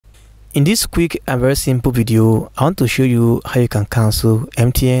In this quick and very simple video, I want to show you how you can cancel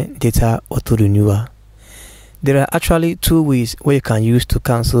MTN data auto renewal. There are actually two ways where you can use to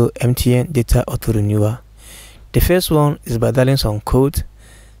cancel MTN data auto renewal. The first one is by dialing some code,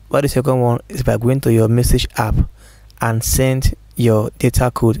 while the second one is by going to your message app and send your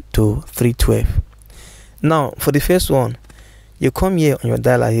data code to 312. Now for the first one, you come here on your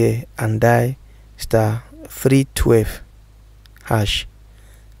dialer here and dial star 312 hash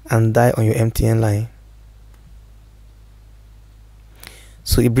and dial on your MTN line.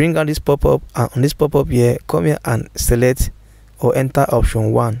 So you bring out this pop-up, and on this pop-up here, come here and select or enter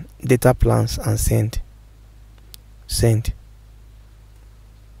option 1, data plans, and send.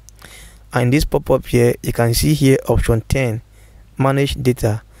 And in this pop-up here, you can see here option 10, manage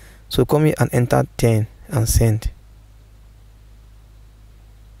data. So come here and enter 10 and send.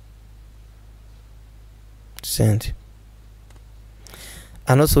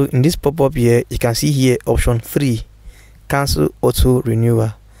 And also in this pop-up here, you can see here option 3, cancel auto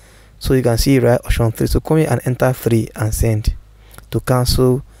renewal. So you can see right option 3. So come here and enter 3 and send to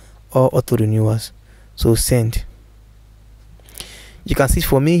cancel all auto renewals. So send. You can see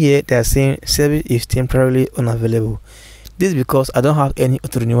for me here they are saying service is temporarily unavailable. This is because I don't have any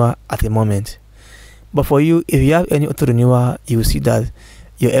auto renewal at the moment. But for you, if you have any auto renewal, you will see that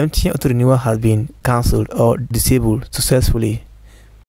your MTN auto renewal has been cancelled or disabled successfully.